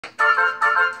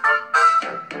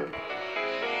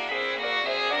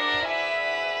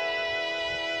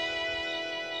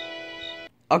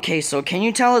Okay, so can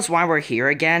you tell us why we're here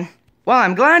again? Well,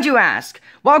 I'm glad you asked.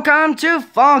 Welcome to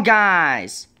Fall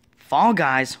Guys. Fall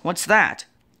Guys? What's that?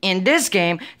 In this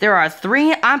game, there are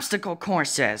 3 obstacle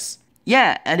courses.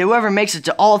 Yeah, and whoever makes it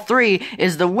to all 3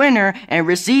 is the winner and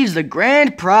receives the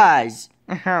grand prize.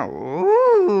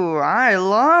 Ooh, I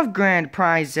love grand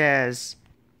prizes.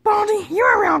 Baldy,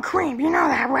 you're a real creep, you know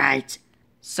that, right?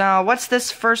 So, what's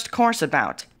this first course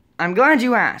about? I'm glad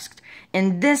you asked.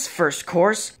 In this first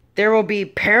course, there will be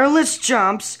perilous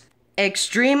jumps,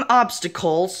 extreme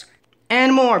obstacles,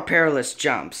 and more perilous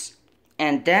jumps.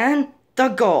 And then, the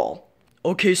goal.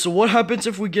 Okay, so what happens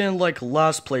if we get in, like,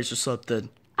 last place or something?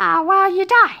 Well, you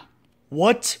die.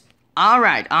 What?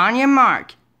 Alright, on your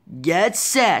mark. Get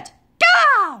set.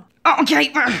 Go! Okay,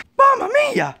 Mamma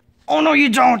Mia! Oh, no, you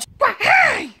don't.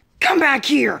 Hey! Come back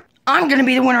here. I'm gonna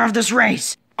be the winner of this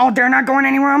race. Oh, they're not going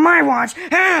anywhere on my watch.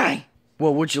 Hey!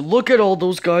 Well, would you look at all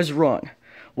those guys run?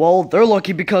 Well, they're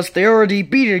lucky because they already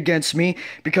beat it against me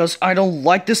because I don't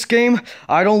like this game.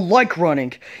 I don't like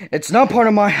running. It's not part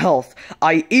of my health.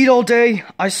 I eat all day,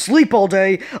 I sleep all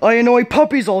day, I annoy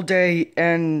puppies all day,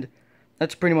 and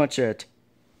that's pretty much it.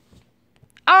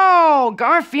 Oh,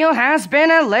 Garfield has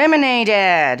been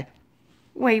eliminated.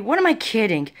 Wait, what am I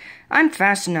kidding? I'm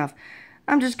fast enough.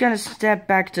 I'm just gonna step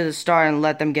back to the start and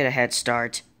let them get a head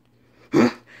start.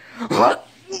 Wah!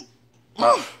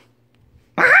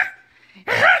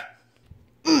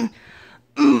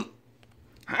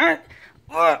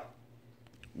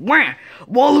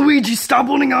 Waluigi, stop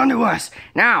holding on to us!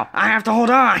 Now, I have to hold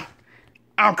on!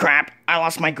 Oh crap, I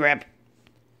lost my grip.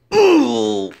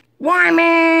 Ooh! Why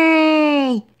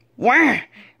me? Where?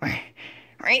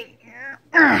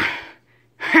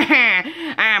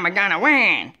 I'm gonna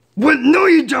win! What? No,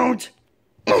 you don't!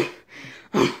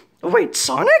 Wait,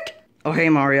 Sonic? Oh, hey,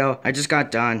 Mario. I just got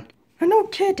done. No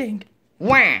kidding.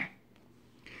 Where?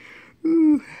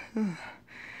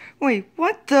 Wait,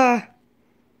 what the?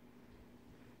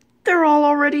 They're all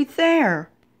already there.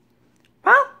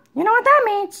 Well, you know what that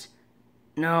means.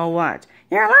 No, what?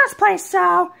 You're in last place,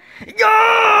 so... Go!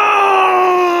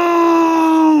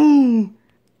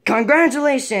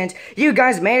 Congratulations! You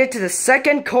guys made it to the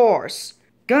second course.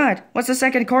 Good. What's the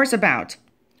second course about?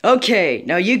 Okay,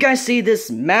 now you guys see this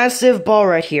massive ball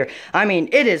right here. I mean,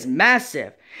 it is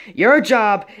massive. Your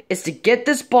job is to get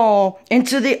this ball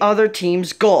into the other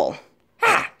team's goal.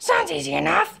 Sounds easy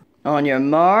enough. On your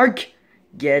mark,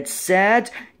 get set,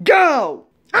 go!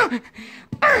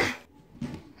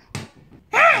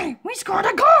 Hey, we scored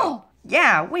a goal!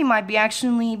 Yeah, we might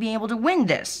actually be able to win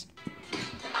this.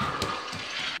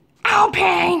 Ow,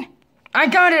 pain! I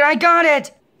got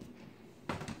it!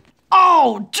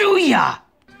 Oh, do ya?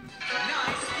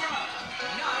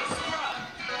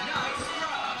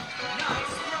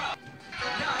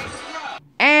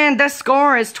 And the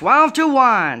score is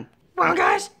 12-1. Well,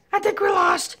 guys, I think we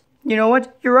lost. You know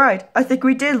what? You're right. I think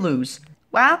we did lose.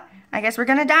 Well, I guess we're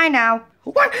gonna die now.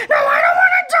 What? No, I don't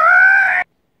want to die!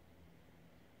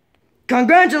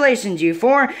 Congratulations, you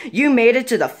 4. You made it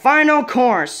to the final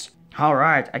course.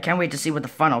 Alright, I can't wait to see what the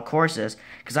final course is,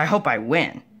 because I hope I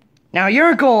win. Now,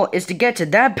 your goal is to get to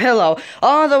that pillow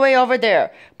all the way over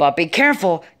there. But be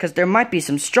careful, because there might be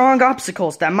some strong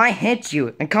obstacles that might hit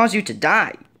you and cause you to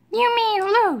die. You mean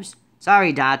lose?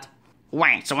 Sorry, Dot.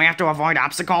 Wait, so we have to avoid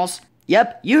obstacles?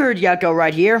 Yep, you heard Yucko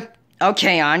right here.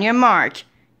 Okay, on your mark.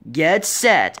 Get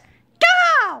set.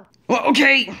 Go! Well,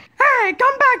 okay. Hey,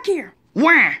 come back here.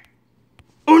 Where?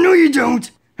 Oh, no, you don't.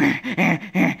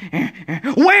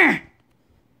 Where?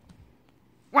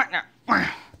 What?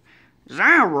 Is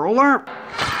that a roller?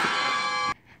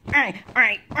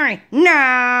 Alright.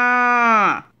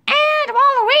 No! And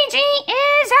Waluigi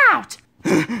is out.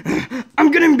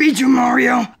 I'm gonna beat you,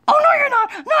 Mario. Oh, no, you're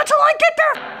not. Not till I get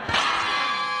there.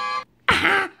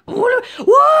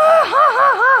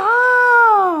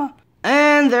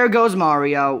 And there goes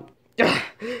Mario.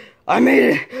 I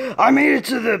made it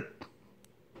to the...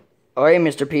 Oh, hey,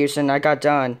 Mr. Pearson, I got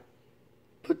done.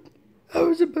 But I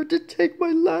was about to take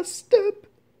my last step.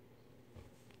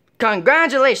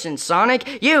 Congratulations,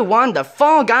 Sonic! You won the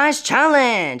Fall Guys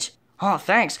Challenge! Oh,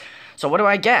 thanks. So what do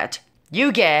I get?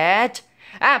 You get...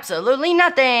 absolutely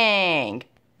nothing!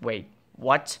 Wait,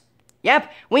 what?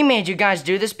 Yep, we made you guys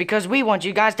do this because we want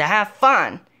you guys to have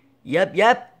fun.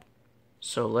 Yep.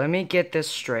 So let me get this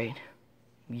straight.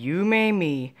 You made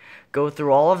me go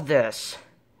through all of this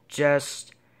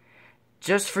just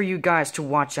for you guys to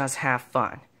watch us have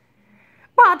fun.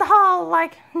 Well, the whole,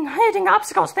 hitting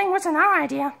obstacles thing wasn't our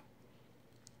idea.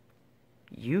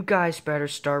 You guys better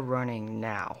start running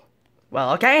now.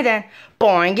 Well, okay then.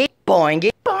 Boingy,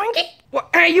 boingy, boingy. Well,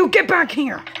 hey, you get back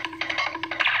here!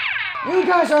 You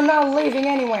guys are not leaving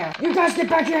anywhere. You guys get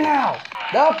back here now.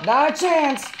 Nope, not a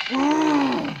chance.